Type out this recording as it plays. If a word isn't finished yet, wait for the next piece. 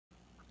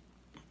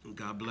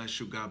God bless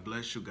you. God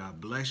bless you.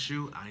 God bless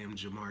you. I am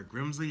Jamar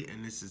Grimsley,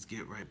 and this is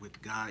Get Right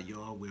with God,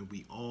 y'all, where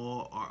we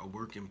all are a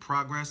work in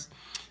progress.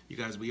 You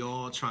guys, we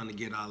all trying to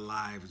get our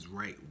lives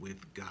right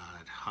with God.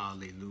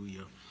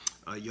 Hallelujah.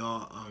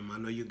 Y'all, I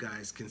know you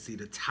guys can see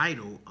the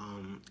title,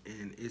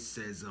 and it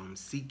says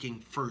Seeking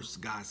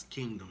First God's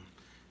Kingdom.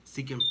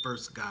 Seeking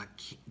first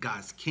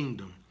God's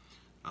kingdom.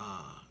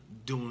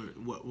 Doing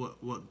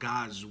what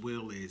God's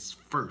will is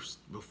first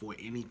before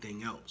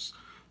anything else.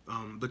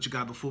 But you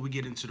guys, before we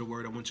get into the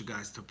word, I want you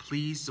guys to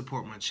please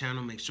support my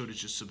channel. Make sure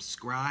that you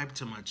subscribe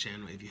to my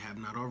channel if you have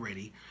not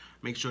already.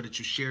 Make sure that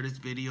you share this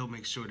video.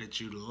 Make sure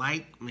that you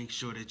like. Make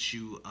sure that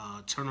you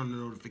turn on the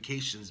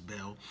notifications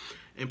bell.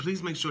 And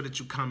please make sure that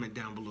you comment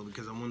down below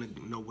because I want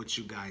to know what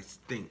you guys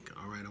think.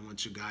 All right, I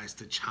want you guys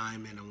to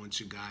chime in. I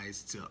want you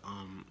guys to,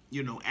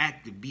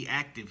 be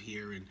active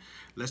here and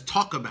let's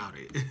talk about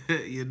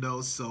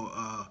it. So,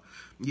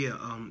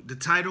 the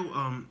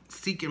title,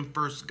 Seeking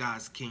First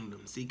God's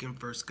Kingdom. Seeking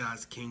First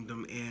God's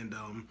Kingdom. And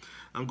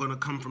I'm going to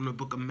come from the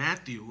book of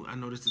Matthew. I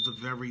know this is a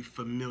very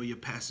familiar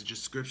passage of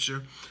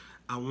scripture.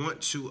 I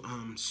want to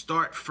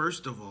start,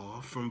 first of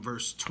all, from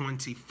verse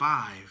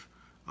 25.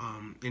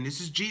 And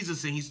this is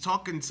Jesus, and he's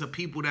talking to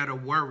people that are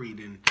worried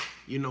and,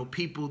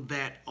 people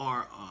that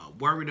are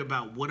worried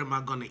about what am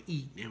I going to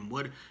eat and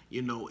what,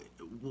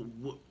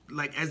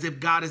 like as if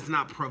God is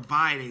not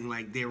providing,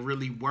 like they're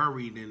really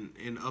worried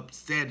and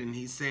upset. And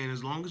he's saying,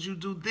 as long as you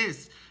do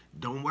this,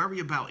 don't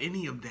worry about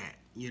any of that.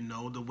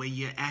 The way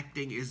you're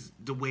acting is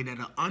the way that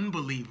an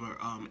unbeliever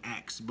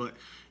acts, but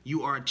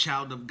you are a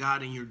child of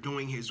God and you're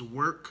doing his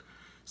work.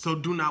 So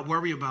do not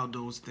worry about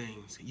those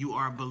things. You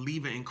are a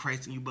believer in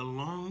Christ and you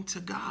belong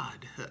to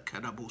God.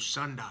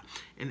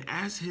 And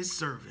as his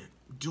servant,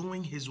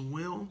 doing his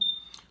will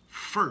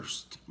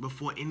first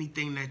before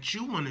anything that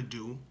you want to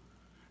do,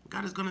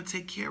 God is going to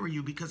take care of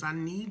you because I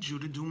need you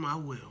to do my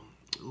will.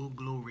 Oh,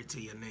 glory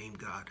to your name,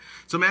 God.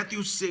 So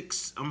Matthew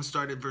 6, I'm going to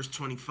start at verse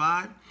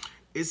 25.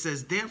 It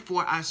says,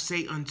 therefore I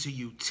say unto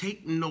you,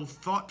 take no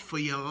thought for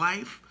your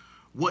life,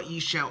 what ye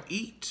shall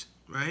eat,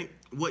 right?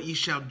 What ye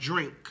shall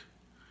drink,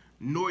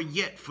 nor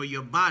yet for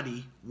your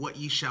body what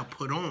ye shall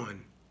put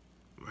on,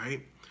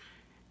 right?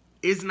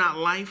 Is not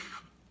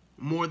life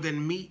more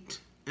than meat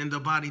and the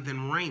body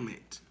than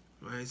raiment,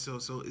 right? So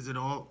is it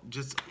all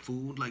just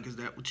food? Like, is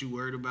that what you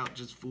worried about?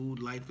 Just food?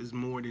 Life is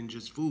more than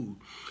just food,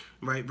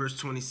 right? Verse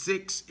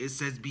 26, it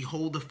says,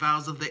 behold the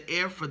fowls of the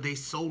air, for they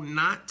sow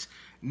not,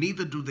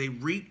 neither do they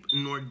reap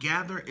nor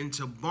gather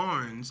into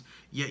barns,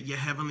 yet your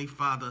heavenly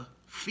Father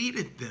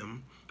feedeth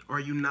them. Are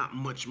you not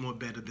much more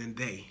better than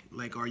they?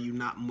 Like, are you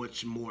not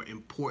much more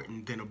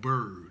important than a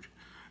bird?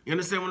 You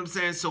understand what I'm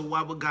saying? So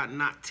why would God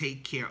not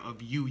take care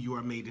of you? You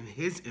are made in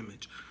his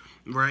image,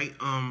 right?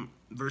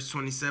 Verse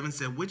 27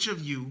 said, which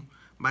of you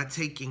by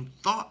taking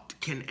thought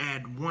can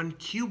add 1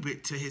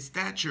 cubit to his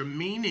stature?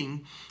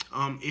 Meaning,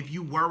 if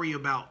you worry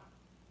about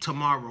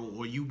tomorrow,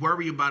 or you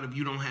worry about if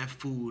you don't have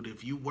food,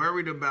 if you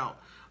worried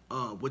about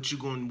what you're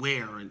going to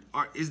wear, and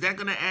is that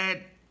going to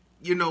add,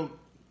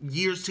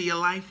 years to your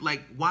life?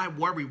 Like, why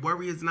worry?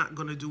 Worry is not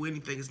going to do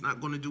anything. It's not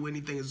going to do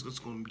anything. It's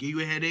just going to give you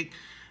a headache.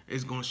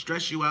 It's going to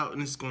stress you out,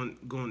 and it's going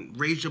to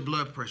raise your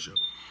blood pressure.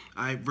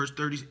 All right, verse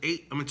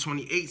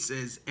 28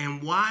 says,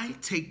 and why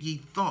take ye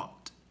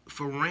thought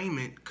for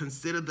raiment?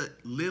 Consider the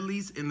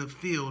lilies in the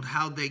field,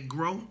 how they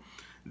grow.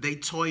 They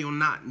toil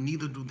not,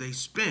 neither do they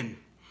spin.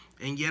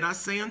 And yet I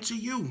say unto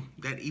you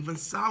that even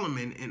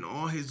Solomon in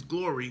all his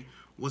glory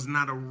was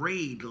not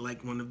arrayed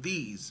like one of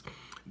these.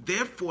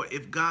 Therefore,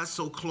 if God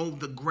so clothe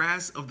the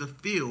grass of the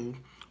field,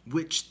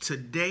 which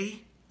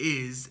today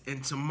is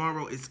and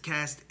tomorrow is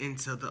cast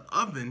into the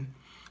oven,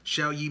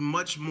 shall he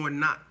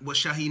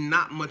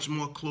not much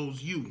more clothe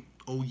you,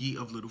 O ye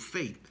of little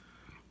faith?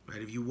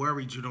 Right? If you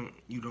worried,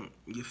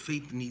 your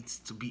faith needs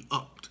to be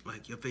upped.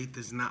 Like, your faith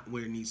is not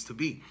where it needs to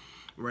be.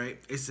 Right?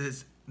 It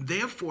says,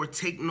 therefore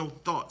take no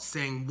thought,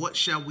 saying, what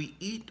shall we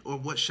eat, or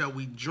what shall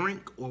we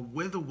drink, or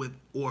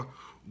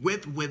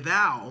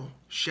withal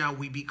shall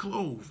we be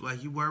clothed?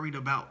 Like, you worried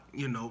about,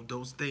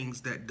 those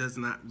things that does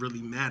not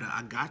really matter.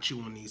 I got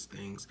you on these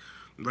things,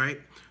 right?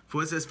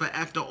 For it says, for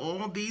after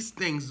all these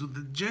things do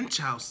the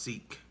Gentiles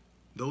seek.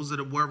 Those are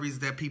the worries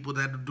that people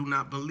that do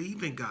not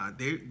believe in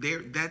God,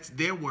 that's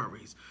their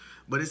worries.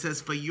 But it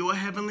says, for your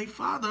heavenly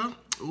Father,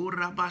 oh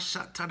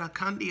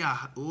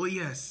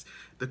yes,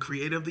 the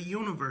creator of the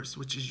universe,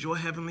 which is your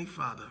heavenly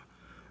Father,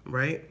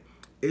 right?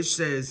 It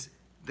says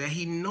that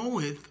he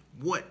knoweth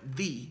what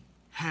thee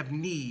have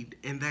need,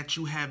 and that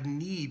you have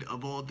need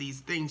of all these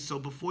things. So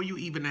before you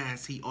even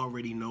ask, he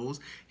already knows.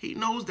 He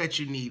knows that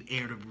you need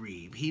air to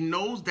breathe. He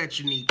knows that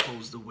you need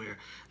clothes to wear.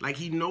 Like,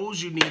 he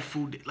knows you need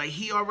food. Like,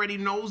 he already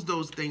knows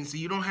those things. So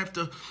you don't have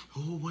to,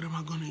 oh, what am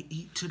I going to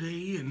eat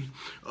today? And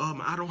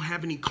I don't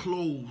have any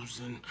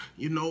clothes. And,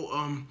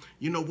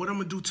 what I'm going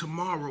to do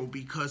tomorrow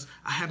because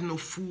I have no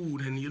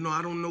food. And,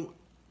 I don't know.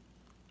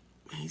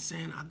 He's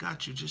saying, I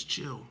got you. Just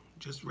chill.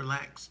 Just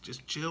relax.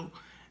 Just chill.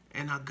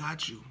 And I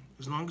got you.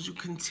 As long as you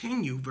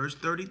continue, verse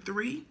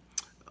 33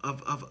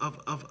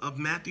 of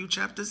Matthew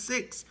chapter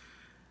 6,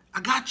 I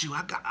got you.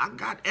 I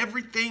got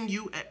everything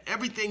you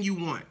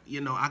want.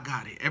 You know, I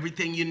got it.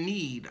 Everything you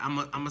need.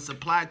 I'm a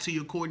supply to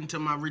you according to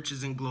my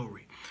riches and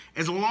glory.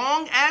 As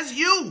long as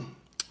you,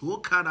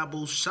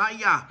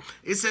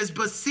 it says,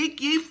 but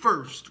seek ye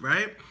first,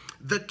 right,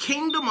 the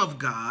kingdom of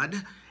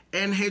God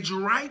and his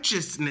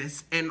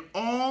righteousness, and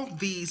all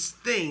these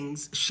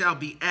things shall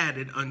be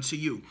added unto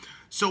you.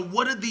 So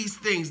what are these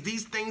things?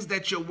 These things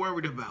that you're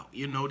worried about,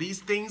 you know, these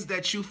things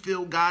that you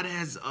feel God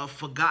has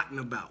forgotten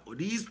about, or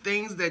these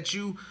things that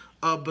you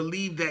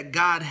believe that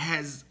God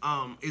has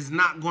is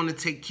not going to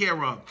take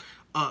care of,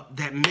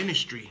 that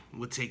ministry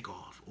will take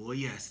off. Oh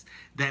yes,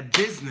 that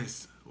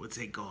business will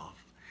take off.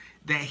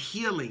 That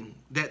healing,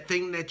 that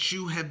thing that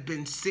you have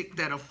been sick,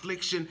 that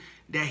affliction,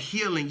 that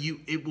healing,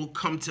 it will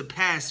come to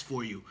pass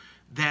for you.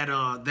 That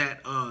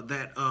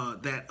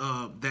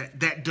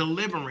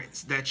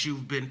deliverance that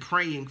you've been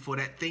praying for,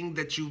 that thing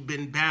that you've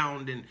been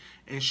bound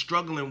and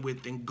struggling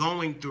with and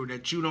going through,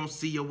 that you don't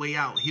see your way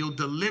out, he'll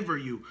deliver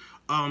you.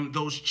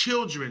 Those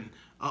children,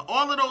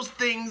 all of those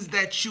things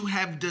that you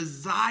have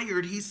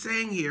desired, he's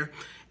saying here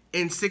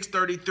in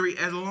 6:33,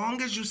 as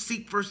long as you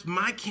seek first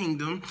my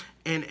kingdom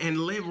and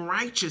live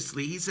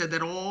righteously, he said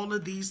that all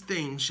of these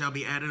things shall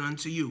be added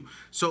unto you.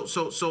 So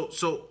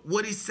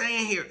what he's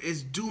saying here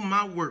is do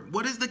my work.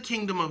 What is the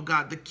kingdom of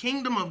God? The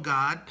kingdom of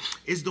God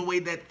is the way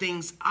that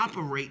things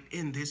operate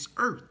in this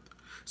earth.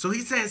 So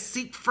he says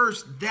seek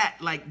first that,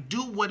 like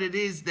do what it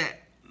is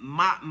that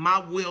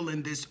my will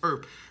in this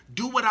earth.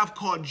 Do what I've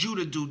called you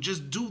to do.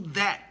 Just do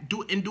that.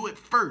 Do it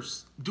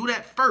first. Do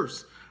that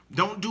first.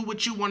 Don't do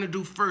what you want to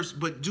do first,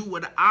 but do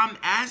what I'm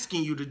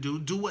asking you to do.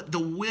 Do what the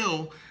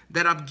will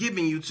that I'm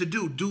giving you to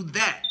do. Do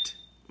that,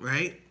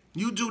 right?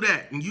 You do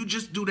that, and you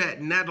just do that,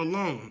 and that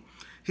alone.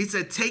 He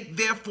said, take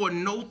therefore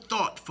no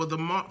thought for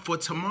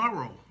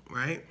tomorrow,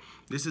 right?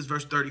 This is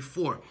verse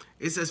 34.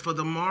 It says, for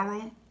the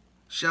morrow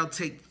shall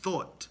take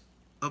thought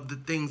of the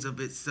things of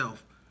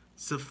itself.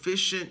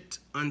 Sufficient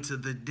unto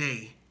the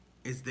day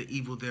is the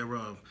evil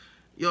thereof.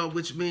 Yo,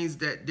 which means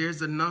that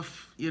there's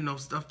enough, you know,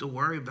 stuff to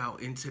worry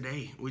about in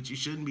today, which you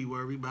shouldn't be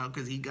worried about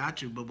because he got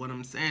you. But what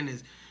I'm saying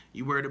is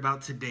you worried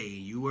about today,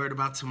 you worried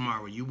about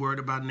tomorrow, you worried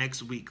about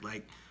next week.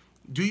 Like,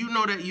 do you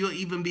know that you'll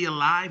even be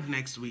alive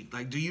next week?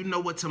 Like, do you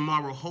know what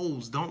tomorrow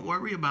holds? Don't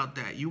worry about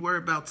that. You worry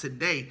about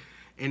today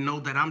and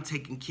know that I'm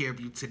taking care of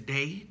you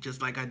today,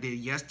 just like I did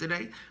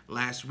yesterday,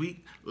 last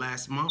week,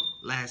 last month,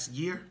 last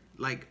year.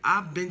 Like,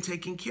 I've been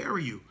taking care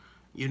of you.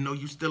 You know,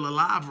 you still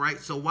alive, right?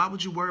 So why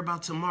would you worry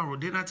about tomorrow?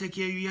 Didn't I take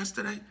care of you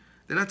yesterday?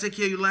 Didn't I take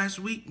care of you last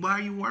week? Why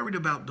are you worried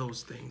about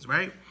those things,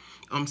 right?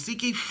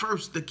 Seek ye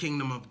first the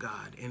kingdom of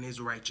God and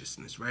his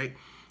righteousness, right?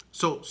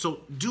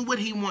 So do what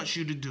he wants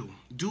you to do.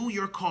 Do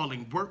your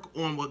calling. Work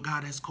on what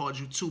God has called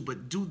you to,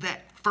 but do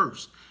that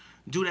first.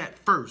 Do that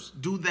first.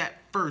 Do that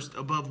first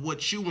above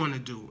what you want to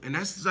do. And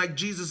that's like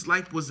Jesus'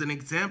 life was an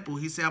example.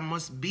 He said, I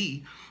must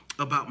be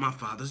about my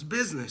Father's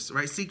business,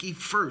 right? Seek ye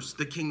first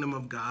the kingdom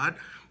of God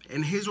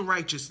and his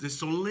righteousness.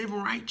 So live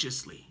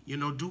righteously. You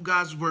know, do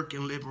God's work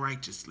and live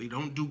righteously.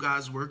 Don't do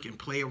God's work and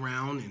play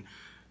around and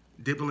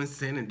dibble in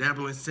sin and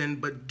dabble in sin,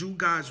 but do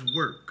God's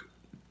work.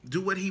 Do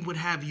what he would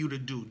have you to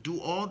do. Do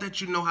all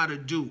that you know how to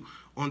do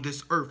on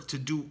this earth to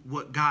do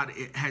what God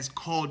has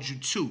called you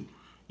to.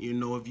 You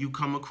know, if you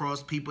come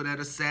across people that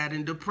are sad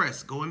and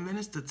depressed, go and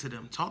minister to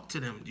them. Talk to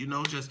them. You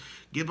know, just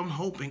give them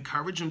hope.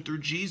 Encourage them through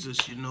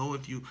Jesus. You know,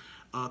 if you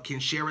can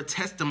share a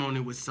testimony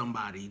with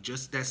somebody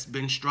just that's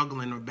been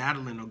struggling or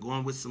battling or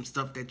going with some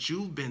stuff that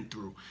you've been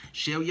through.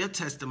 Share your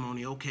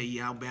testimony. Okay,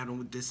 yeah, I battled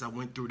with this. I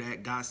went through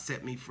that. God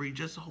set me free.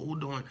 Just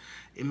hold on.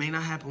 It may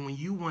not happen when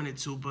you want it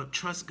to, but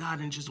trust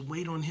God and just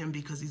wait on him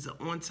because he's an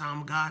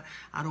on-time God.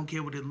 I don't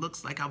care what it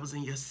looks like. I was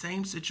in your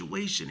same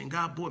situation and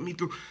God brought me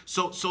through.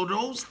 So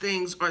those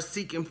things are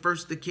seeking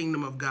first the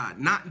kingdom of God,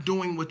 not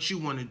doing what you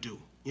want to do.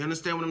 You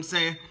understand what I'm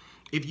saying?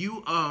 If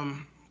you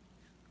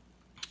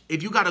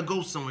got to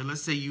go somewhere,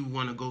 let's say you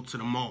want to go to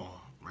the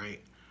mall,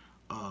 right?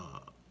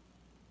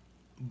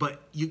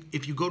 But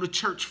if you go to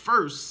church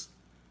first,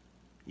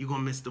 you're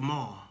going to miss the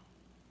mall.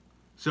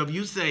 So if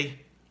you say,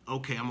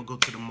 okay, I'm going to go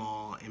to the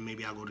mall and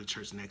maybe I'll go to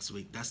church next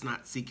week, that's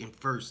not seeking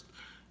first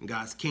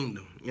God's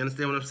kingdom. You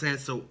understand what I'm saying?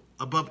 So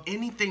above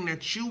anything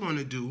that you want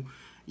to do,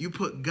 you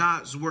put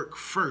God's work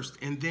first,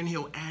 and then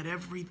he'll add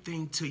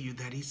everything to you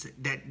that he said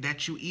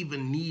that you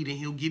even need, and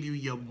he'll give you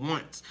your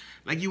wants.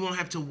 Like, you won't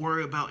have to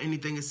worry about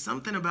anything. It's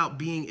something about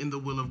being in the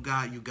will of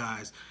God, you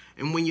guys.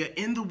 And when you're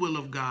in the will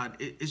of God,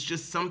 it's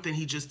just something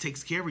he just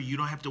takes care of you. You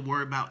don't have to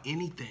worry about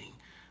anything.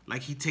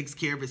 Like, he takes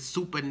care of it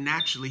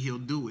supernaturally. He'll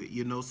do it.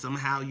 You know,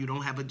 somehow you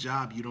don't have a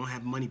job, you don't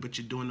have money, but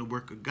you're doing the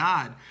work of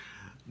God,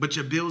 but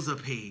your bills are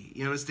paid.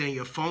 You understand?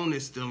 Your phone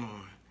is still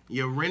on.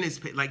 Your rent is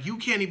paid. Like, you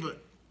can't even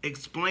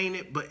explain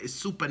it, but it's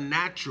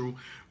supernatural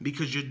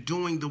because you're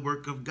doing the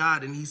work of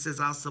God. And he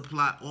says, I'll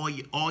supply all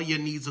your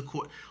needs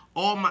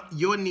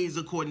your needs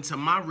according to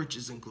my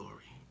riches and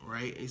glory,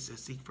 right? He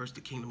says, seek first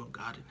the kingdom of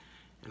God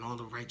and all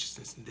the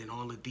righteousness, and then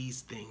all of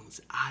these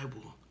things I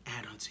will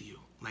add unto you.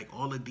 Like,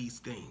 all of these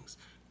things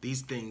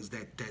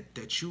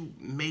that you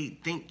may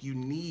think you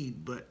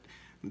need, but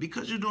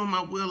Because you're doing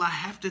my will, I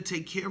have to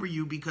take care of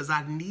you because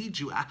I need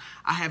you.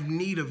 I have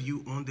need of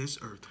you on this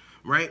earth,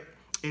 right?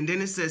 And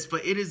then it says, for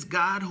it is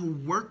God who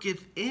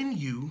worketh in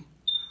you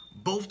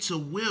both to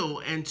will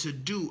and to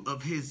do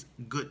of his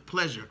good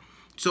pleasure.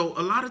 So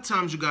a lot of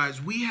times, you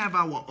guys, we have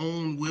our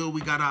own will,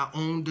 we got our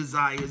own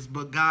desires,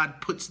 but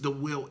God puts the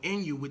will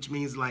in you, which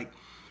means like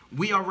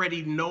we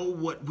already know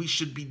what we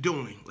should be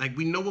doing. Like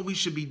we know what we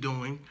should be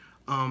doing,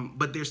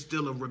 but there's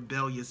still a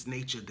rebellious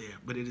nature there.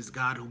 But it is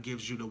God who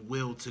gives you the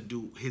will to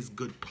do his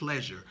good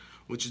pleasure,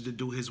 which is to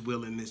do his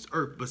will in this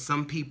earth. But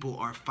some people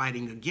are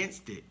fighting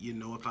against it. You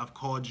know, if I've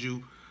called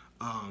you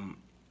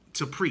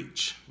to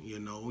preach, you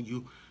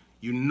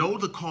know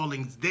the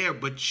calling's there,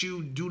 but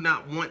you do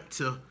not want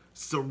to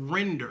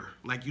surrender.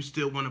 Like you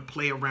still want to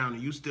play around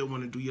and you still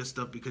want to do your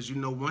stuff because you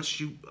know once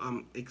you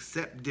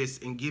accept this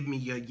and give me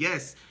your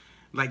yes,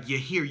 like you're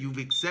here, you've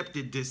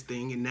accepted this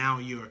thing, and now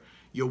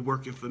you're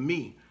working for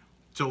me.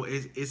 So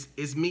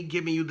it's me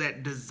giving you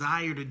that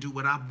desire to do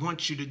what I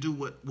want you to do,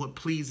 what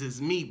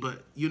pleases me.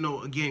 But you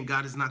know, again,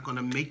 God is not going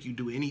to make you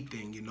do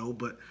anything, you know,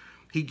 but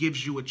he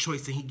gives you a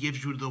choice, and he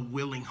gives you the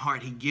willing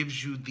heart. He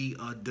gives you the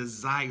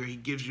desire. He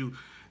gives you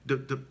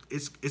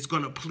it's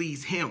going to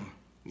please him,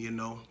 you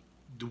know,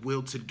 the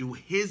will to do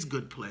his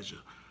good pleasure,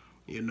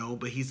 you know.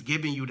 But he's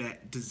giving you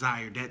that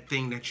desire, that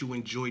thing that you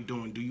enjoy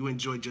doing. Do you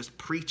enjoy just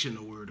preaching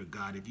the word of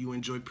God? If you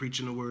enjoy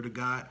preaching the word of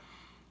God,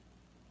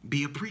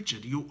 be a preacher.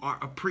 You are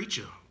a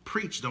preacher.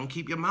 Preach. Don't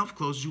keep your mouth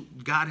closed.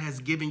 God has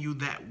given you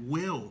that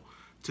will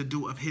to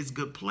do of his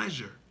good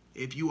pleasure.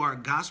 If you are a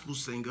gospel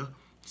singer,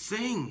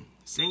 sing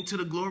to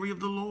the glory of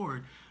the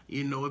Lord.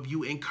 You know, if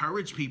you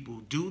encourage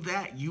people, do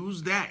that,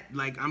 use that.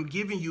 Like I'm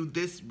giving you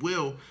this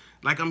will,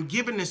 like I'm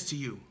giving this to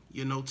you,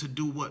 you know, to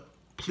do what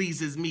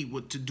pleases me,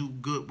 to do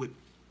good with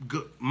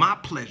my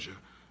pleasure,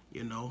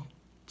 you know.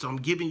 So I'm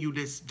giving you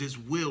this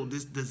will,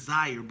 this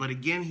desire. But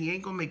again, he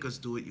ain't gonna make us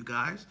do it, you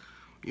guys.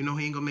 You know,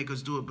 he ain't gonna make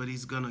us do it, but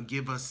he's gonna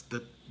give us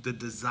the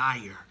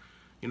desire.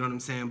 You know what I'm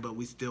saying? But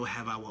we still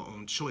have our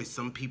own choice.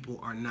 Some people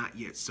are not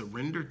yet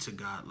surrendered to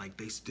God. Like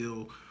they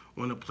still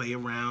want to play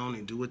around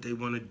and do what they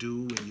want to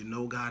do, and you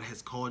know God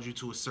has called you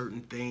to a certain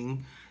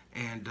thing,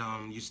 and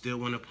you still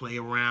want to play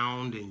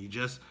around, and you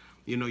just,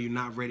 you know, you're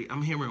not ready.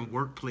 I'm hearing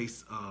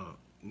workplace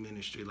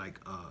ministry, like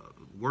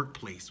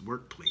workplace.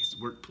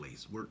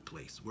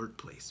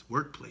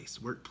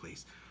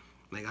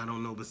 Like I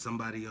don't know, but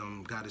somebody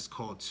God is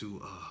called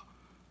to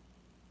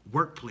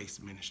workplace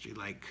ministry.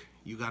 Like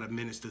you got to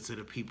minister to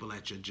the people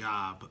at your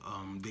job.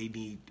 They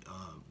need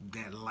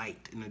that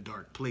light in a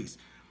dark place,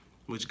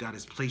 which God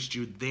has placed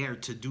you there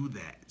to do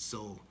that.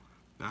 So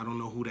I don't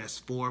know who that's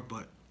for,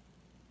 but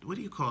what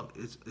do you call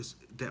it? It's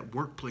that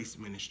workplace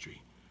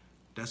ministry.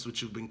 That's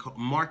what you've been called.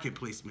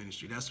 Marketplace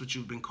ministry. That's what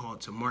you've been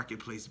called to,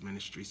 marketplace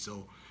ministry.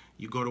 So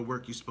you go to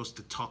work, you're supposed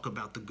to talk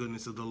about the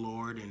goodness of the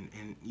Lord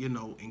and you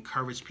know,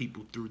 encourage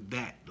people through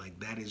that. Like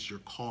that is your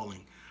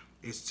calling.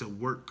 It's to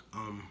work,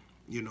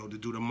 you know, to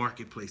do the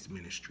marketplace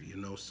ministry, you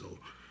know. So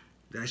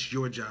that's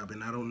your job,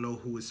 and I don't know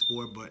who it's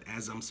for, but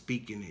as I'm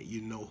speaking it,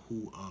 you know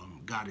who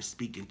God is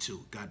speaking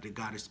to.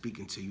 God is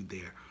speaking to you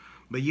there.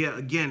 But yeah,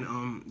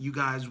 again, you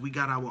guys, we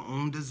got our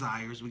own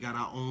desires, we got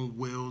our own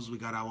wills, we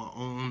got our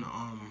own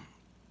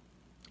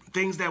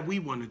things that we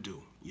want to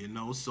do, you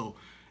know. So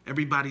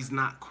everybody's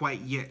not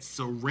quite yet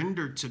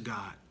surrendered to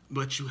God,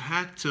 but you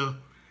have to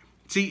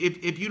see,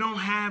 if you don't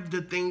have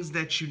the things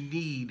that you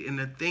need and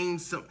the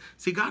things,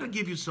 see, God will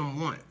give you some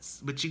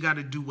wants, but you got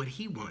to do what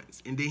he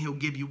wants. And then he'll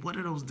give you, what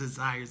are those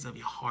desires of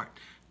your heart?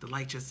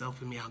 Delight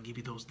yourself in me, I'll give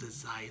you those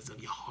desires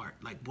of your heart.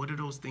 Like, what are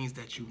those things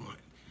that you want?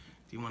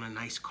 Do you want a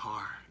nice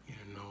car? You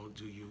know,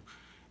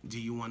 do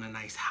you want a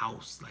nice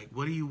house? Like,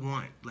 what do you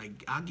want?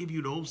 Like, I'll give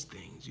you those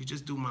things. You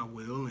just do my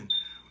will, and,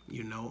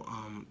 you know,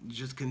 you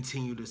just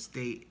continue to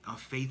stay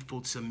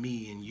faithful to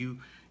me, and you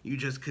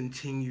just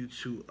continue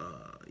to,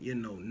 you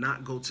know,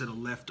 not go to the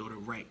left or the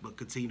right, but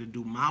continue to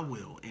do my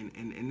will.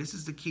 And this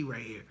is the key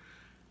right here.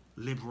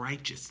 Live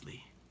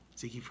righteously.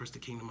 Seek ye first the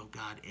kingdom of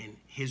God and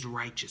his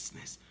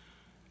righteousness.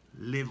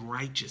 Live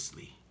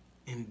righteously.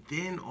 And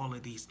then all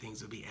of these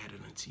things will be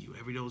added unto you.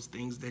 Every those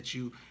things that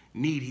you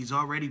need, he's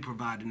already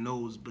providing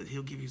those, but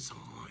he'll give you some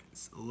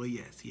wants. Oh,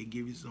 yes, he'll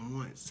give you some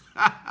wants.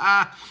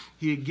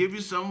 He'll give you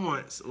some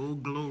wants. Oh,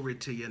 glory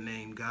to your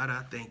name, God.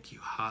 I thank you.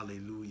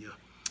 Hallelujah.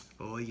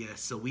 Oh,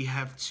 yes. So we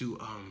have to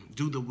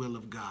do the will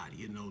of God,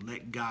 you know,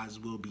 let God's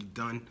will be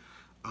done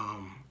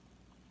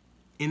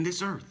in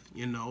this earth.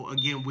 You know,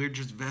 again, we're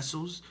just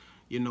vessels.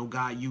 You know,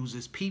 God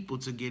uses people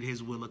to get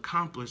his will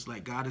accomplished.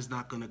 Like, God is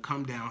not going to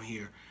come down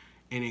here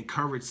and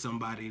encourage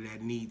somebody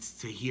that needs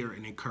to hear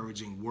an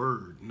encouraging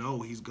word.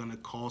 No, he's going to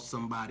call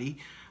somebody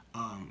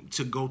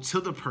to go to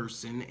the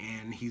person,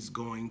 and he's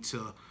going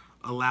to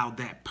allow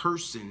that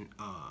person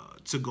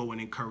to go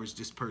and encourage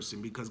this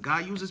person, because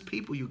God uses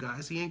people, you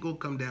guys. He ain't gonna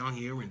come down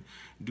here and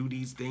do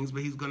these things,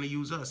 but he's gonna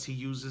use us. He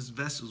uses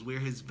vessels. We're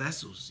his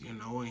vessels, you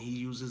know, and he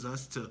uses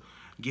us to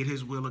get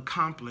his will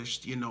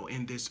accomplished, you know,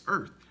 in this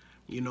earth,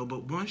 you know.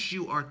 But once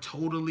you are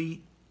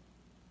totally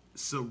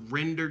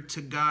surrendered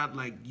to God,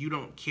 like you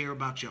don't care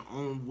about your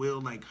own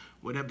will, like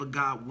whatever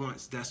God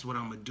wants, that's what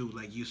I'm gonna do.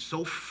 Like you're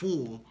so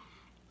full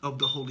of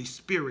the Holy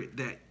Spirit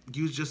that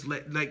you just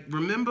like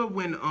remember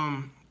when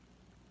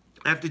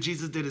after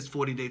Jesus did his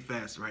 40-day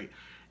fast, right?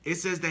 It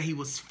says that he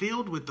was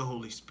filled with the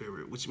Holy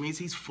Spirit, which means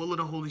he's full of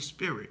the Holy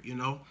Spirit, you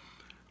know?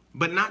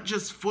 But not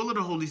just full of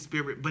the Holy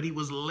Spirit, but he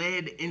was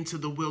led into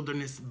the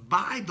wilderness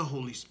by the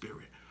Holy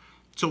Spirit.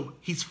 So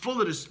he's full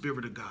of the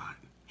Spirit of God.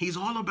 He's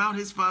all about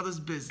his Father's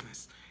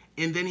business.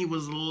 And then he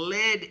was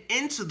led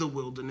into the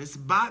wilderness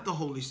by the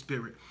Holy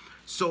Spirit.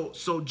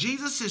 So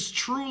Jesus is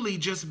truly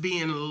just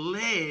being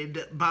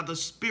led by the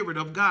Spirit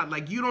of God.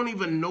 Like you don't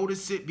even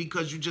notice it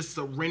because you just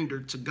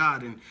surrendered to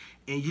God and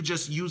you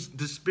just use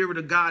the Spirit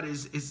of God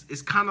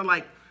is kind of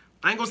like,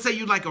 I ain't gonna say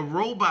you like a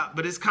robot,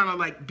 but it's kind of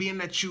like being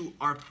that you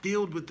are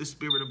filled with the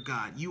Spirit of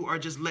God. You are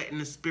just letting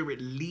the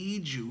Spirit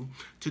lead you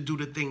to do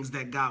the things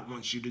that God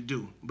wants you to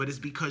do. But it's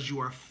because you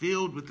are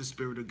filled with the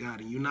Spirit of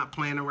God and you're not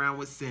playing around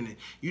with sinning.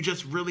 You're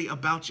just really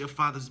about your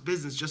Father's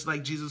business, just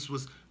like Jesus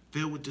was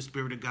filled with the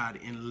Spirit of God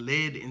and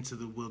led into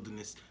the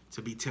wilderness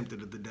to be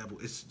tempted of the devil.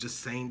 It's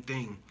just same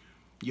thing.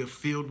 You're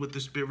filled with the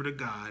Spirit of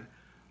God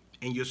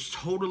and you're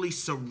totally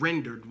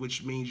surrendered,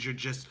 which means you're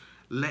just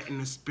letting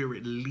the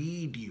Spirit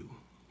lead you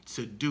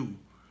to do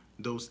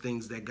those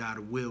things that God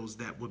wills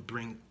that would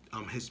bring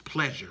his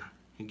pleasure.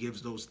 He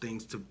gives those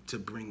things to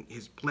bring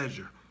his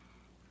pleasure.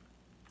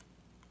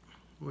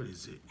 What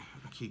is it?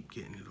 I keep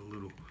getting it a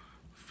little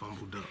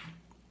fumbled up.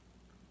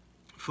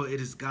 For it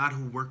is God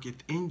who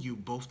worketh in you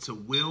both to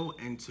will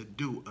and to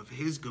do of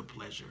his good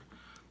pleasure.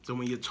 So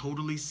when you're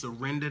totally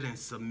surrendered and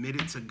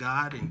submitted to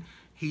God and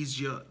he's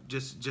your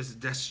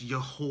that's your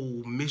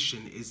whole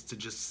mission is to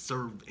just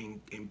serve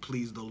and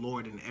please the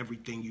Lord in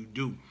everything you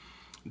do.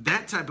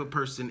 That type of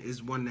person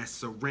is one that's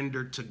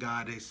surrendered to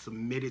God, is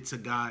submitted to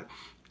God.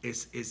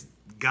 It's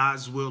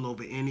God's will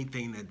over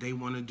anything that they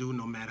want to do,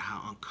 no matter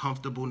how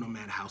uncomfortable, no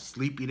matter how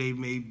sleepy they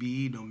may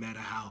be, no matter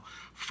how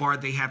far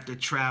they have to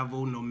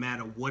travel, no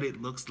matter what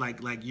it looks like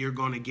you're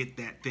going to get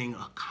that thing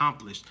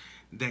accomplished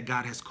that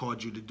God has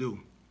called you to do.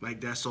 Like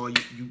that's all you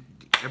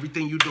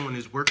everything you're doing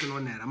is working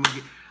on that. I'm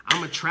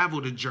gonna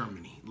travel to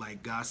Germany.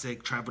 Like God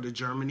said, travel to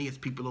Germany. It's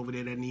people over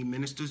there that need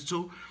ministers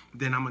too.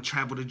 Then I'm gonna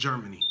travel to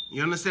Germany.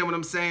 You understand what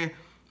I'm saying?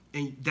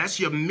 And that's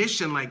your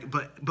mission. Like,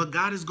 but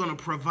God is gonna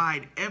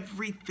provide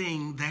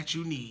everything that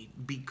you need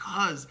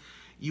because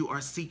you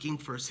are seeking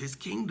first his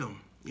kingdom.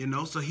 You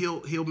know, so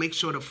he'll make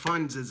sure the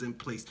funds is in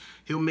place.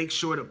 He'll make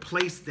sure the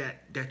place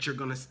that you're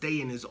gonna stay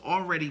in is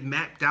already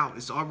mapped out.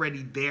 It's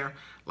already there.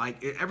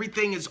 Like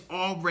everything is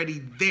already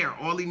there.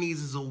 All he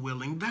needs is a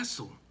willing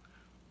vessel.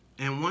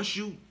 And once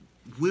you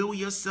will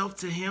yourself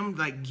to him,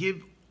 like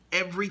give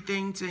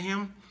everything to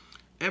him,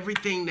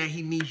 everything that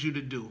he needs you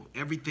to do,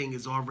 everything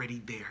is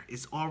already there.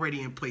 It's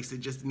already in place.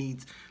 It just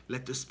needs,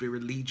 let the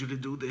Spirit lead you to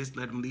do this,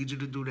 let him lead you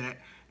to do that.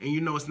 And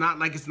you know, it's not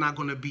like it's not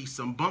going to be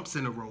some bumps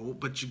in the road,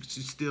 but you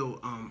still,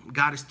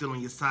 God is still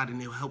on your side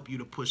and he'll help you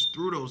to push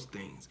through those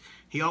things.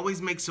 He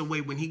always makes a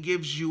way when he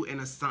gives you an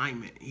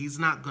assignment. He's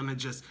not going to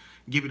just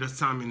give you the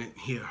assignment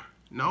here.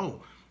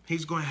 No,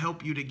 he's going to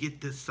help you to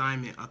get the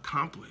assignment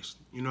accomplished.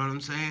 You know what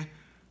I'm saying?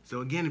 So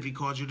again, if he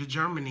calls you to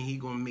Germany,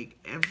 he's going to make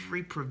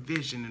every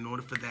provision in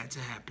order for that to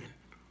happen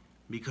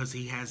because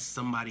he has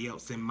somebody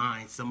else in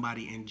mind.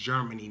 Somebody in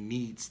Germany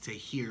needs to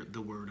hear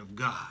the word of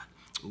God.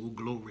 Oh,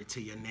 glory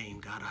to your name,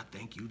 God. I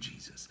thank you,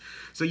 Jesus.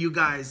 So you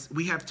guys,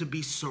 we have to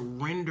be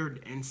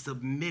surrendered and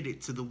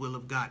submitted to the will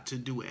of God to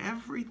do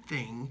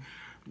everything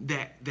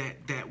that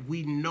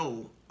we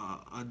know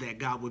that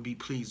God would be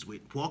pleased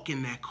with. Walk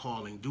in that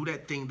calling. Do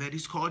that thing that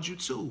he's called you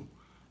to,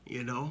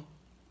 you know.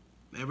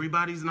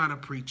 Everybody's not a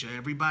preacher.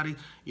 Everybody,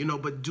 you know,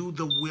 but do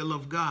the will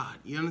of God.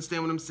 You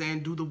understand what I'm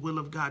saying? Do the will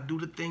of God. Do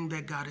the thing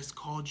that God has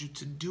called you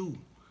to do,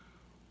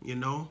 you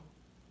know,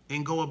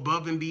 and go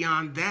above and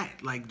beyond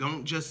that. Like,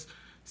 don't just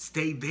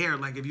stay there.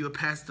 Like, if you're a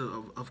pastor,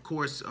 of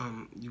course,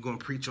 you're going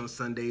to preach on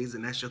Sundays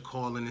and that's your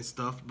calling and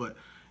stuff. But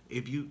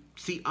if you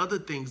see other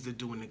things to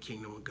do in the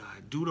kingdom of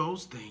God, do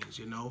those things,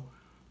 you know.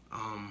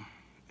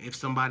 If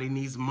somebody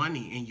needs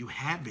money and you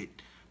have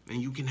it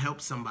and you can help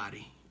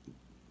somebody,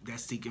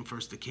 that's seeking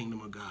first the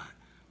kingdom of God.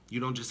 You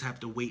don't just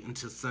have to wait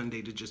until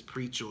Sunday to just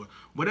preach or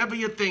whatever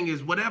your thing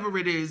is, whatever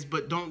it is,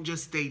 but don't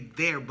just stay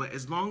there. But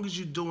as long as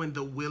you're doing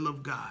the will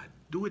of God,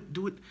 do it.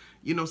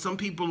 You know, some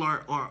people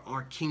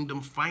are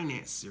kingdom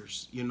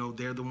financiers. You know,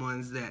 they're the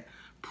ones that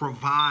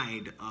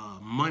provide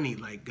money.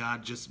 Like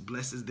God just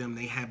blesses them.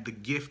 They have the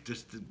gift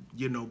just to,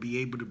 you know, be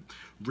able to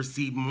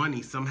receive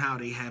money. Somehow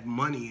they have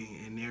money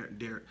and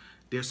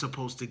they're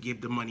supposed to give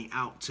the money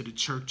out to the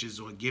churches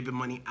or giving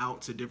money out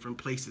to different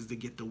places to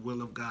get the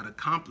will of God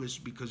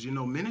accomplished because, you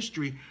know,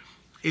 ministry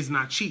is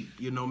not cheap.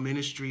 You know,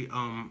 ministry,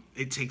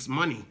 it takes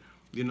money,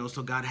 you know,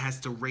 so God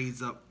has to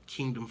raise up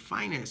kingdom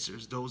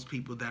financiers, those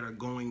people that are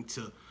going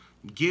to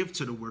give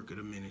to the work of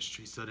the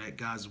ministry so that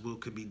God's will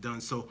could be done.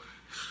 So,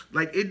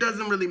 like, it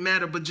doesn't really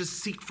matter, but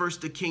just seek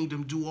first the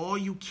kingdom. Do all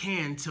you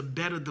can to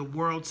better the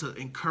world, to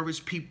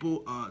encourage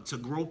people, to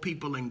grow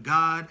people in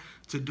God,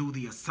 to do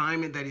the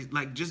assignment that he's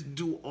like, just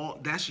do all,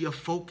 that's your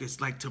focus,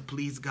 like to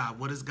please God.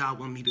 What does God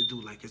want me to do?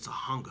 Like it's a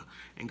hunger,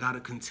 and God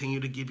will continue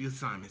to give you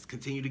assignments,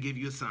 continue to give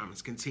you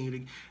assignments, continue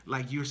to,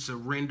 like you're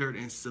surrendered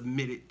and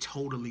submitted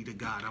totally to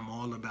God. I'm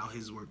all about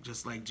his work,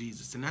 just like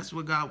Jesus. And that's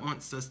what God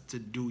wants us to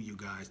do, you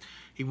guys.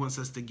 He wants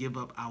us to give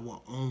up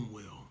our own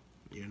will,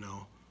 you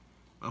know.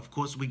 Of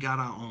course, we got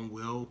our own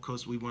will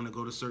because we want to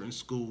go to certain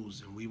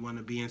schools, and we want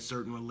to be in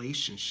certain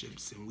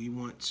relationships, and we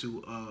want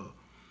to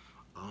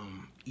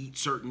eat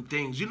certain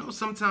things. You know,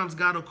 sometimes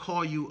God will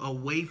call you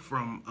away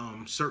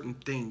from certain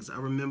things. I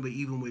remember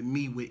even with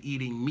me with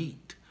eating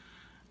meat.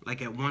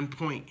 Like at one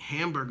point,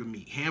 hamburger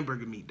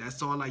meat.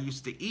 That's all I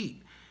used to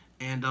eat.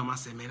 And I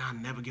said, man, I'll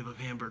never give up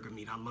hamburger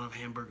meat. I love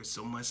hamburgers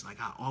so much. Like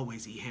I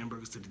always eat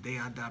hamburgers to the day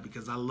I die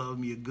because I love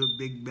me a good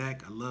Big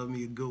Mac. I love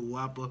me a good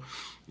Whopper.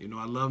 You know,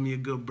 I love me a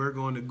good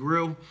burger on the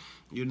grill.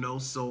 You know,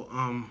 so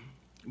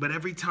but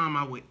every time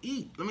I would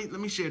eat, let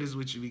me share this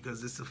with you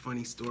because it's a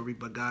funny story,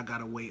 but God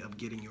got a way of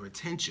getting your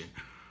attention,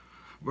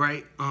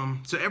 right?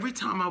 So every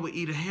time I would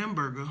eat a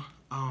hamburger,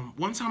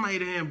 one time I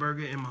ate a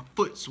hamburger and my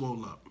foot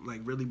swole up,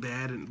 like really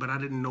bad, but I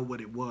didn't know what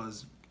it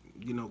was,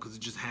 you know, because it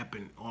just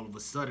happened all of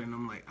a sudden.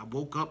 I'm like, I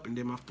woke up and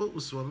then my foot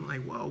was swollen. I'm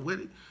like, whoa,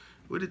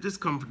 where did this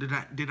come from?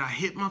 Did I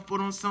hit my foot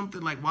on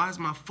something? Like, why is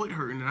my foot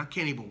hurting and I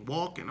can't even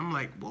walk? And I'm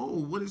like, whoa,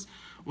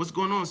 what's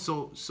going on?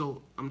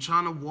 So I'm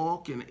trying to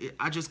walk and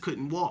I just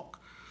couldn't walk.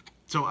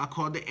 So I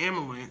called the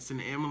ambulance, and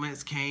the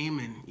ambulance came,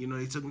 and, you know,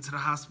 they took me to the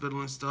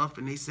hospital and stuff,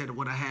 and they said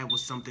what I had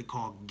was something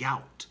called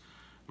gout,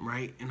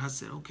 right? And I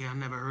said, okay, I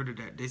never heard of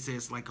that. They say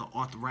it's like an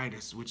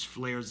arthritis, which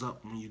flares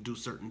up when you do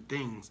certain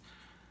things.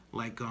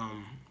 Like,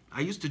 I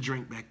used to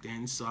drink back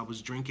then, so I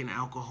was drinking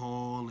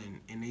alcohol,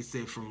 and they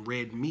said from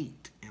red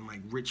meat and,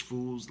 like, rich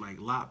foods like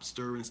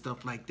lobster and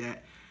stuff like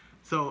that.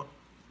 So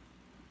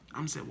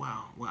I'm saying,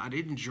 wow, well, I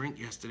didn't drink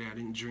yesterday. I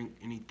didn't drink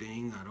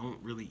anything. I don't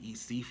really eat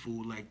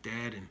seafood like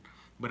that,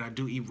 but I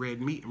do eat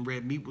red meat, and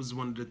red meat was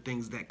one of the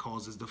things that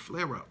causes the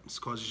flare-up. It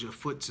causes your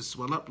foot to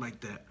swell up like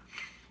that.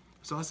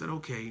 So I said,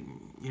 okay,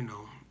 you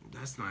know,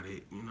 that's not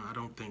it. You know, I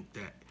don't think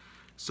that.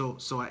 So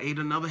I ate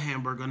another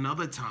hamburger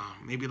another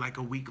time. Maybe like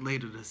a week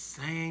later, the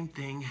same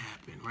thing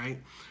happened, right?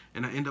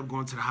 And I end up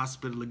going to the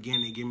hospital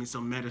again. They gave me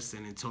some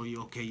medicine and told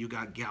you, okay, you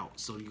got gout,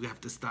 so you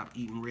have to stop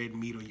eating red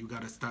meat, or you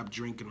got to stop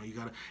drinking, or you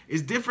got to.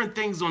 It's different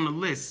things on the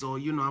list. So,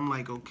 you know, I'm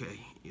like, okay,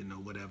 you know,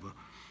 whatever.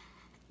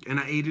 And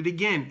I ate it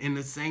again, and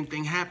the same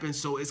thing happened.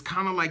 So it's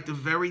kind of like the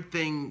very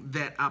thing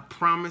that I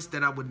promised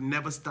that I would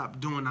never stop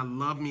doing. I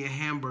love me a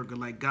hamburger.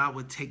 Like God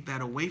would take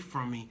that away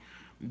from me,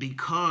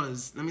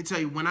 because let me tell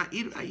you, when I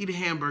eat a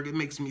hamburger, it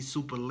makes me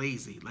super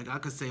lazy. Like I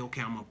could say,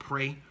 okay, I'm gonna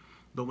pray,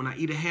 but when I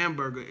eat a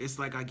hamburger, it's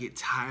like I get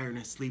tired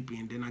and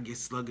sleepy, and then I get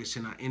sluggish,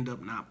 and I end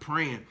up not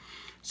praying.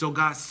 So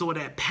God saw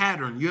that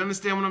pattern. You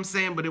understand what I'm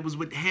saying? But it was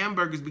with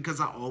hamburgers because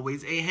I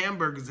always ate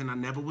hamburgers, and I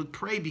never would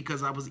pray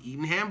because I was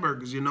eating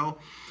hamburgers, you know?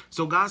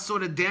 So God saw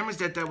the damage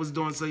that was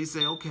doing. So he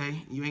said,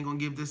 okay, you ain't gonna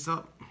give this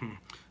up?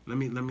 Let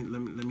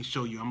me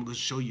show you. I'm gonna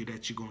show you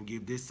that you're gonna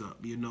give this up,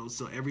 you know?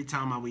 So every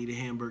time I would eat a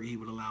hamburger, he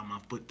would allow my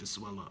foot to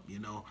swell up, you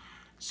know?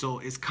 So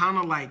it's kind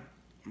of like,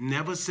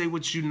 never say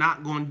what you're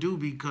not gonna do,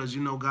 because,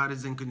 you know, God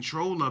is in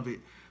control of it.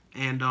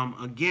 And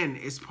again,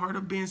 it's part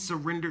of being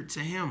surrendered to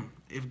him.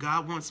 If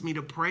God wants me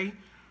to pray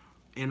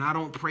and I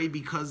don't pray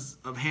because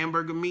of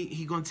hamburger meat,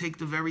 he's going to take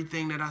the very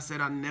thing that I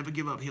said I never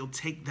give up. He'll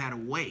take that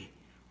away.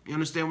 You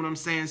understand what I'm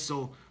saying?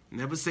 So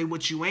never say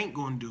what you ain't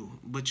going to do.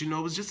 But, you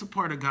know, it's just a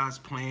part of God's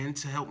plan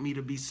to help me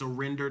to be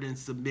surrendered and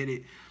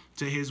submitted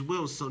to his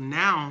will. So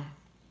now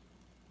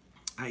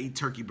I eat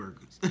turkey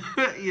burgers.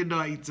 You know,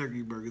 I eat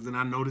turkey burgers, and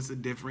I notice a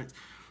difference.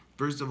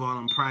 First of all,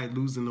 I'm probably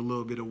losing a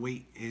little bit of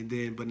weight, and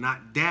then, but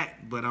not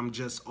that, but I'm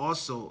just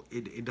also,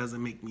 it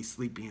doesn't make me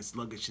sleepy and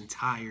sluggish and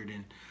tired.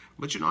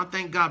 But, you know, I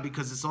thank God,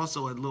 because it's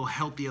also a little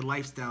healthier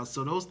lifestyle.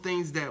 So those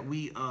things that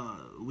we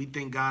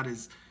think God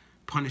is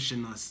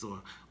punishing us,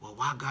 or, well,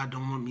 why God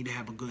don't want me to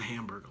have a good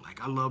hamburger?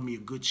 Like, I love me a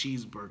good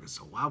cheeseburger,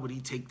 so why would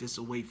he take this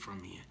away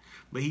from me?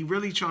 But he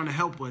really trying to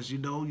help us, you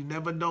know. You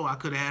never know. I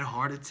could have had a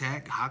heart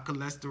attack, high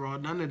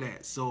cholesterol, none of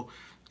that. So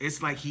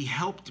it's like he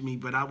helped me,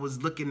 but I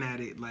was looking at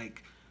it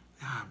like,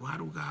 God, why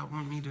do God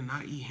want me to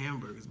not eat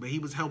hamburgers? But he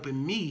was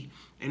helping me,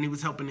 and he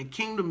was helping the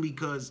kingdom,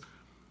 because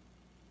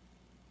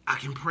I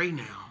can pray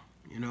now,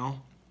 you know?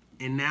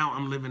 And now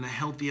I'm living a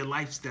healthier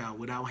lifestyle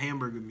without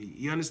hamburger meat.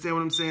 You understand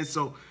what I'm saying?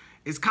 So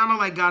it's kind of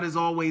like God is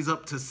always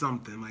up to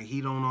something. Like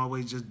he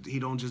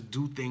don't just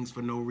do things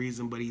for no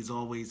reason, but he's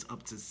always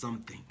up to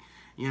something.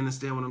 You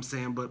understand what I'm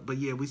saying? But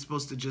yeah, we're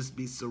supposed to just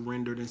be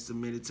surrendered and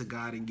submitted to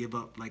God and give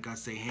up, like I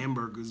say,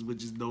 hamburgers,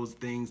 which is those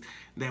things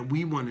that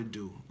we want to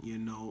do, you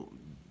know,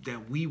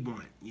 that we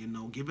want, you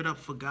know. Give it up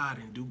for God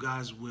and do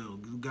God's will,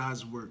 do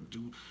God's work,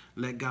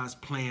 let God's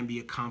plan be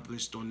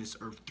accomplished on this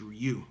earth through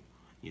you,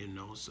 you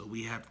know. So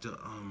we have to,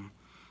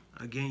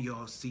 again,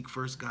 y'all, seek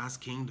first God's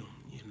kingdom,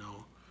 you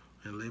know,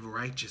 and live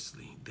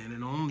righteously. Then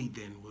and only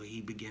then will he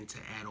begin to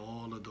add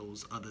all of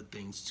those other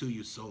things to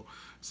you. So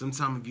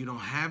sometimes if you don't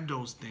have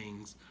those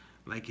things,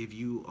 like if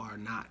you are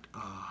not,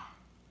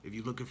 if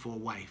you're looking for a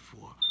wife,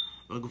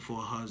 or looking for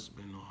a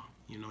husband, or,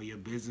 you know, your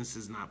business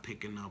is not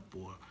picking up,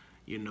 or,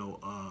 you know,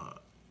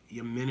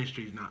 your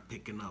ministry is not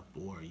picking up,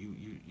 or you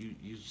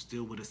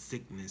still with a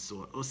sickness,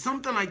 or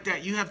something like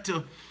that. You have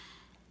to,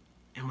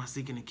 am I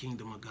seeking the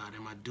kingdom of God?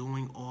 Am I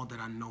doing all that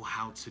I know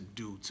how to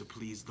do to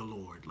please the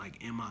Lord?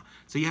 Like, am I?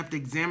 So you have to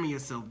examine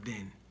yourself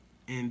then.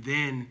 And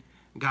then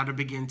God will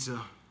begin to,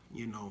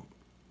 you know,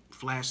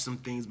 flash some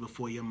things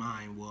before your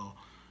mind. Well,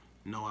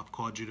 no, I've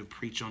called you to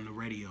preach on the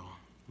radio.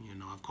 You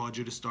know, I've called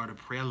you to start a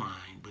prayer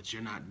line, but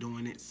you're not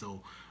doing it.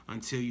 So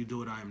until you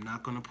do it, I am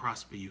not going to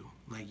prosper you.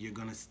 Like, you're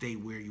going to stay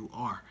where you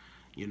are,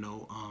 you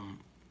know.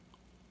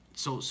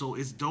 So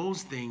it's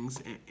those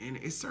things, and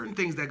it's certain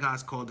things that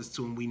God's called us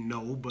to, and we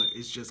know, but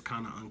it's just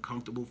kind of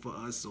uncomfortable for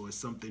us, or it's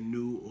something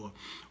new, or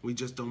we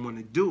just don't want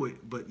to do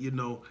it. But, you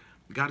know,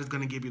 God is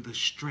going to give you the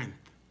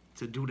strength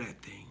to do that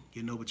thing,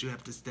 you know, but you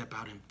have to step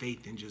out in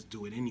faith and just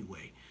do it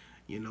anyway.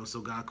 You know,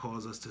 so God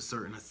calls us to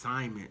certain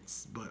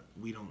assignments, but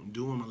we don't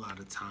do them a lot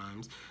of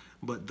times.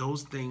 But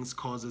those things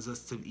causes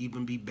us to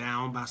even be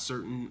bound by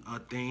certain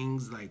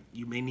things. Like,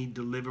 you may need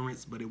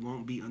deliverance, but it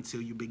won't be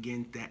until you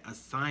begin that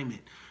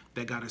assignment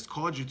that God has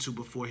called you to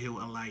before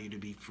he'll allow you to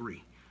be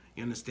free.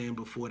 You understand?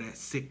 Before that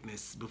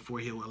sickness, before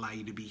he'll allow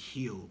you to be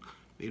healed.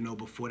 You know,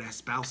 before that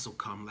spouse will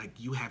come. Like,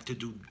 you have to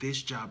do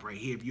this job right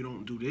here. If you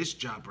don't do this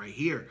job right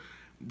here,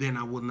 then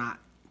I will not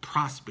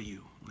prosper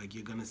you. Like,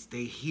 you're going to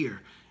stay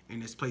here in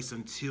this place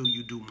until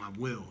you do my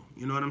will.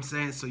 You know what I'm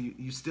saying? So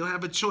you still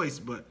have a choice,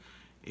 but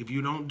if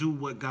you don't do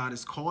what God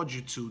has called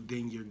you to,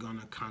 then you're going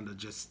to kind of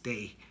just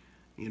stay,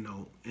 you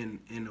know,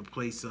 in a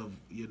place of,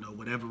 you know,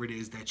 whatever it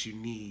is that you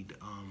need,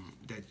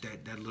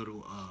 that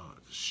little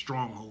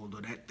stronghold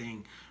or that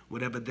thing,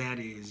 whatever that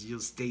is, you'll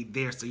stay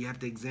there. So you have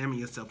to examine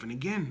yourself. And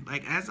again,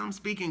 like, as I'm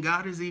speaking,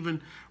 God is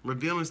even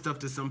revealing stuff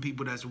to some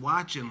people that's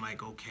watching,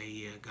 like, okay,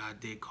 yeah, God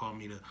did call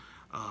me to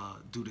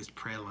do this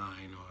prayer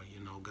line, or,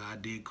 you know,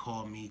 God did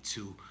call me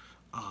to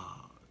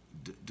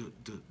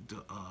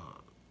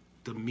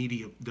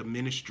the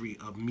ministry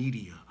of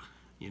media,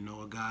 you know,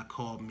 or God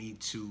called me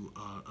to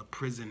a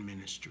prison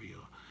ministry,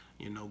 or,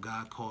 you know,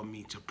 God called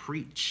me to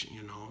preach,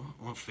 you know,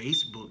 on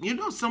Facebook. You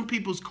know, some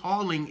people's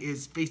calling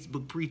is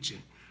Facebook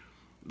preaching.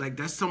 Like,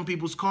 that's some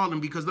people's calling,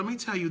 because let me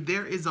tell you,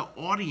 there is an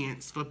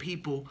audience for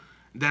people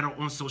that are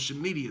on social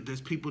media.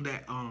 There's people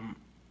that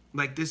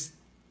like this.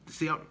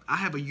 See, I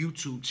have a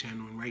YouTube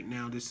channel, and right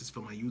now this is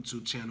for my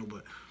YouTube channel,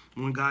 but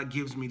when God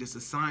gives me this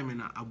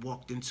assignment, I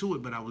walked into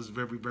it, but I was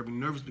very, very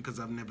nervous because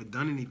I've never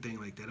done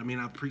anything like that. I mean,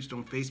 I preached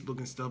on Facebook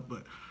and stuff,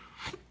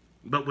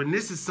 but when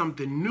this is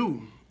something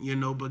new, you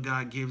know, but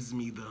God gives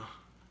me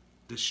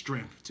the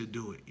strength to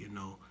do it, you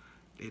know.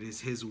 It is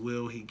his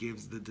will. He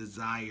gives the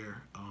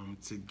desire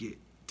to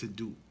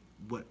do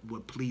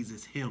what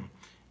pleases him.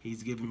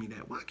 He's giving me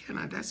that. Why can't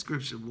I? That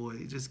scripture, boy,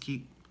 it just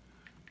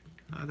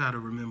I got to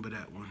remember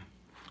that one.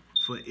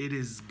 For it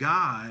is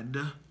God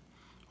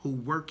who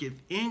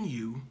worketh in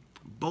you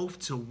both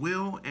to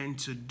will and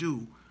to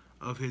do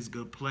of his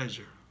good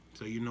pleasure.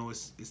 So, you know,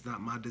 it's not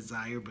my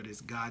desire, but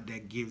it's God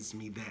that gives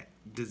me that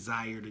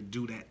desire to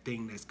do that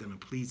thing that's going to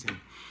please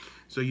him.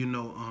 So, you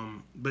know,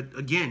 but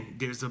again,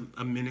 there's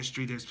a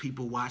ministry, there's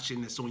people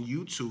watching this on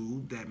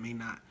YouTube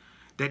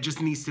that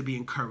just needs to be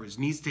encouraged,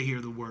 needs to hear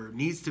the word,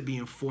 needs to be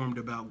informed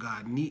about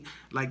God.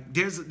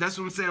 That's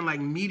what I'm saying, like,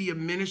 media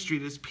ministry,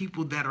 there's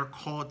people that are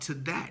called to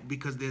that,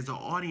 because there's an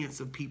audience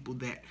of people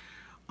that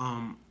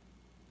are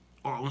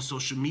on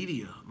social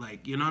media,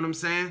 like, you know what I'm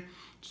saying?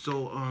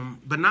 So,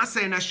 but not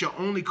saying that's your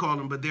only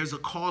calling, but there's a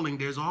calling.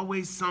 There's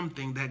always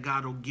something that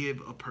God will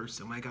give a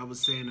person. Like I was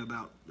saying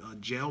about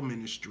jail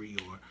ministry,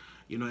 or,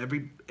 you know,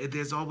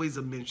 there's always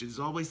a ministry. There's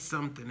always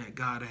something that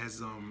God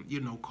has,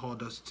 you know,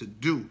 called us to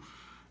do.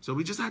 So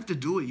we just have to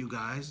do it, you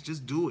guys.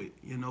 Just do it,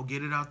 you know,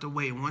 get it out the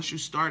way. And once you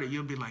start it,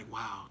 you'll be like,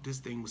 wow, this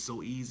thing was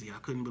so easy. I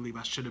couldn't believe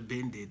I should have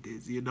been did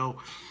this, you know.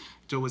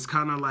 So it's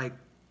kind of like,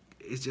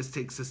 it just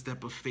takes a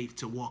step of faith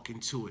to walk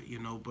into it, you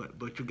know.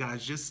 But you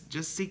guys,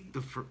 just seek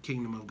the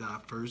kingdom of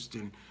God first,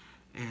 and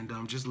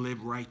just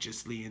live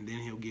righteously, and then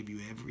he'll give you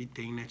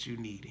everything that you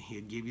need, and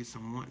he'll give you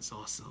some wants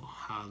also.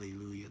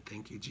 Hallelujah.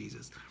 Thank you,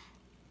 Jesus.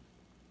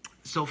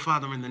 So,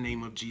 Father, in the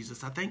name of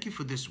Jesus, I thank you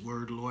for this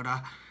word, Lord.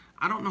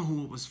 I don't know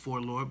who it was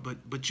for, Lord,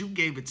 but you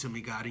gave it to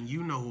me, God, and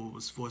you know who it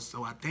was for.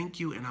 So I thank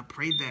you, and I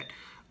pray that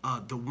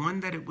the one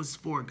that it was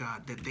for,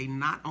 God, that they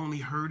not only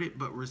heard it,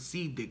 but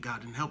received it,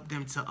 God, and help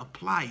them to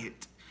apply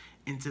it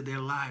into their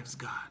lives,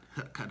 God.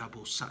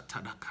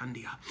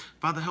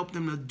 Father, help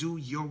them to do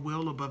your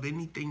will above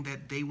anything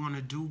that they want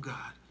to do,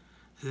 God.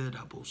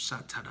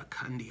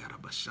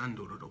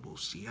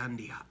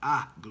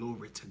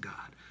 Glory to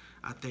God.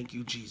 I thank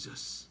you,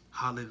 Jesus.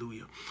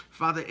 Hallelujah.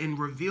 Father, and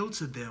reveal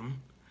to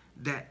them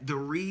that the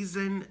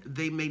reason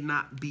they may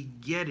not be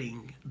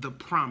getting the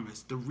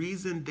promise, the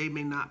reason they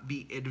may not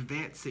be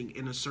advancing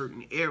in a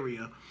certain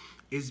area,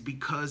 is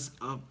because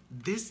of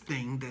this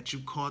thing that you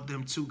called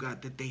them to,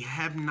 God, that they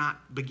have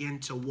not begun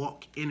to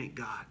walk in it,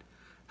 God.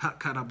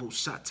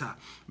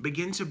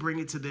 Begin to bring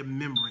it to their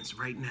remembrance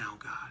right now,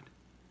 God.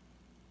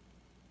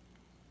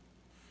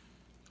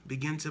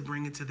 Begin to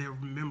bring it to their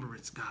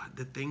remembrance, God,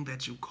 the thing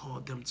that you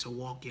called them to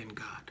walk in,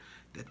 God,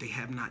 that they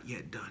have not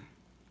yet done.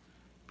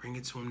 Bring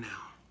it to them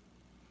now.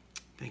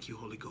 Thank you,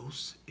 Holy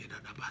Ghost.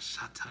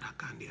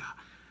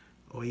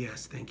 Oh,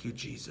 yes. Thank you,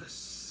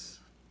 Jesus.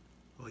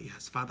 Oh,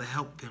 yes. Father,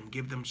 help them.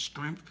 Give them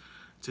strength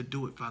to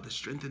do it, Father.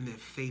 Strengthen their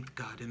faith,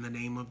 God, in the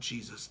name of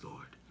Jesus,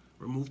 Lord.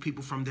 Remove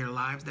people from their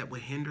lives that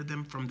would hinder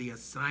them from the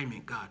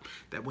assignment, God,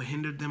 that would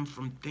hinder them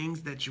from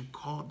things that you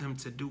called them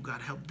to do,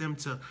 God. Help them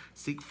to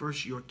seek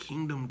first your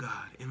kingdom,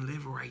 God, and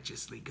live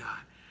righteously, God.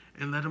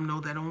 And let them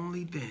know that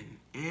only then,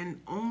 and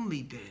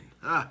only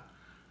then,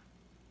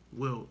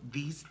 will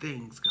these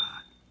things,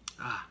 God,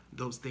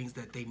 those things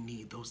that they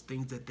need, those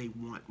things that they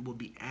want will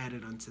be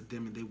added unto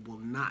them, and they will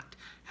not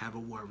have a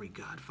worry,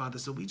 God. Father,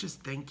 so we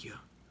just thank you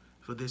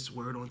for this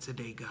word on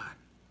today, God.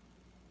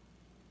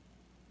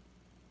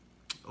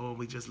 Oh,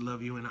 we just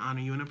love you and honor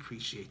you and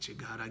appreciate you,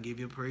 God. I give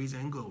you praise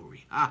and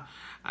glory.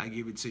 I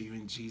give it to you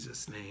in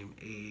Jesus' name.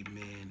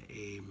 Amen,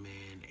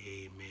 amen,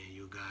 amen.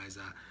 You guys,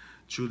 I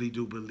truly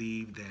do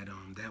believe that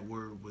that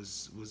word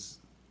was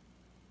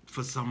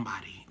for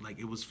somebody. Like,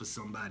 it was for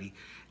somebody.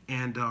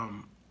 And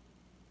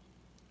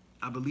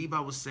I believe I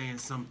was saying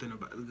something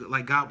about,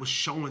 like, God was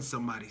showing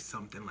somebody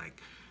something,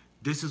 like,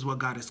 this is what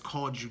God has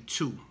called you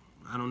to.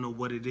 I don't know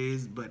what it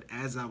is, but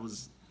as I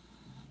was,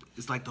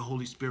 it's like the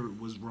Holy Spirit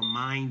was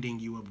reminding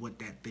you of what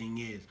that thing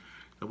is.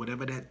 So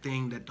whatever that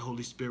thing that the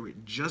Holy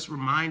Spirit just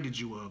reminded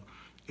you of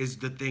is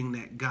the thing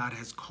that God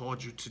has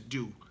called you to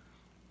do.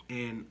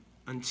 And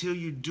until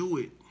you do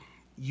it,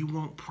 you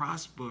won't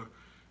prosper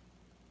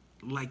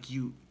like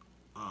you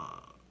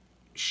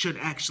should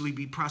actually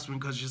be prospering,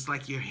 because just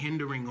like you're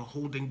hindering or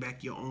holding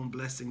back your own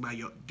blessing by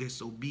your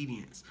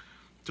disobedience.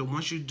 So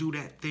once you do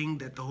that thing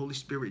that the Holy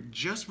Spirit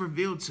just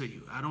revealed to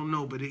you, I don't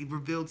know, but it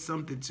revealed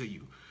something to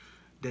you,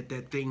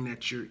 that thing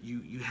that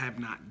you have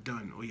not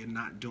done, or you're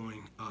not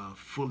doing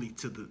fully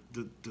to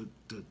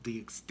the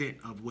extent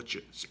of what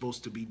you're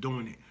supposed to be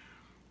doing it,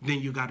 then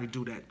you got to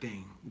do that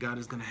thing. God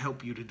is going to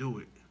help you to do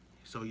it,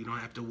 so you don't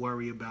have to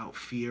worry about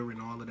fear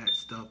and all of that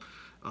stuff.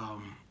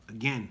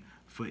 Again,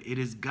 for it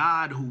is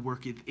God who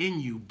worketh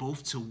in you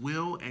both to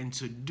will and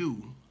to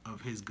do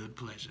of his good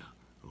pleasure.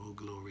 Oh,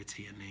 glory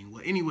to your name.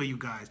 Well, anyway, you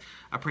guys,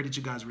 I pray that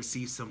you guys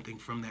receive something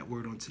from that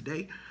word on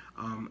today.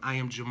 I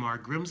am Jamar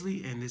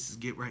Grimsley, and this is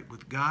Get Right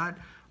with God.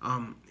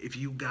 If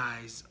you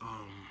guys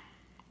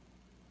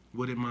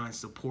wouldn't mind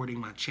supporting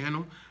my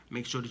channel,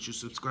 make sure that you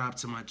subscribe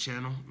to my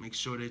channel. Make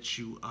sure that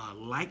you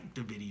like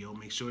the video.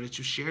 Make sure that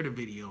you share the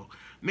video.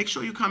 Make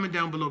sure you comment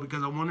down below,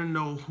 because I want to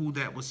know who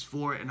that was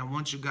for, and I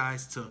want you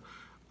guys to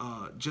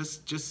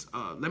just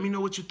let me know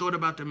what you thought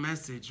about the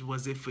message.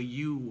 Was it for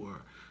you,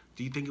 or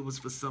do you think it was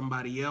for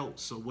somebody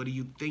else? Or what do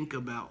you think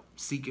about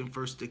seeking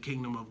first the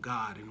kingdom of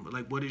God? And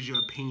like, what is your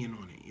opinion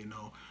on it, you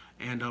know?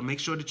 And make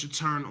sure that you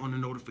turn on the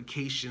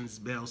notifications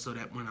bell so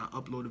that when I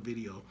upload a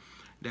video,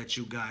 that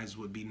you guys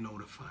would be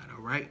notified,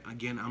 all right?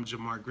 Again, I'm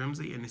Jamar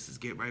Grimsley, and this is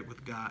Get Right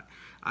with God.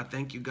 I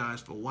thank you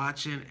guys for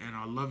watching, and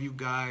I love you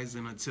guys.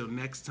 And until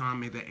next time,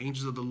 may the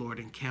angels of the Lord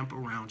encamp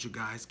around you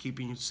guys,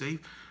 keeping you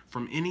safe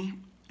from any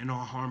and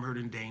all harm, hurt,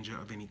 and danger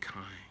of any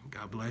kind.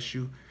 God bless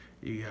you.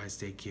 You guys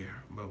take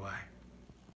care. Bye-bye.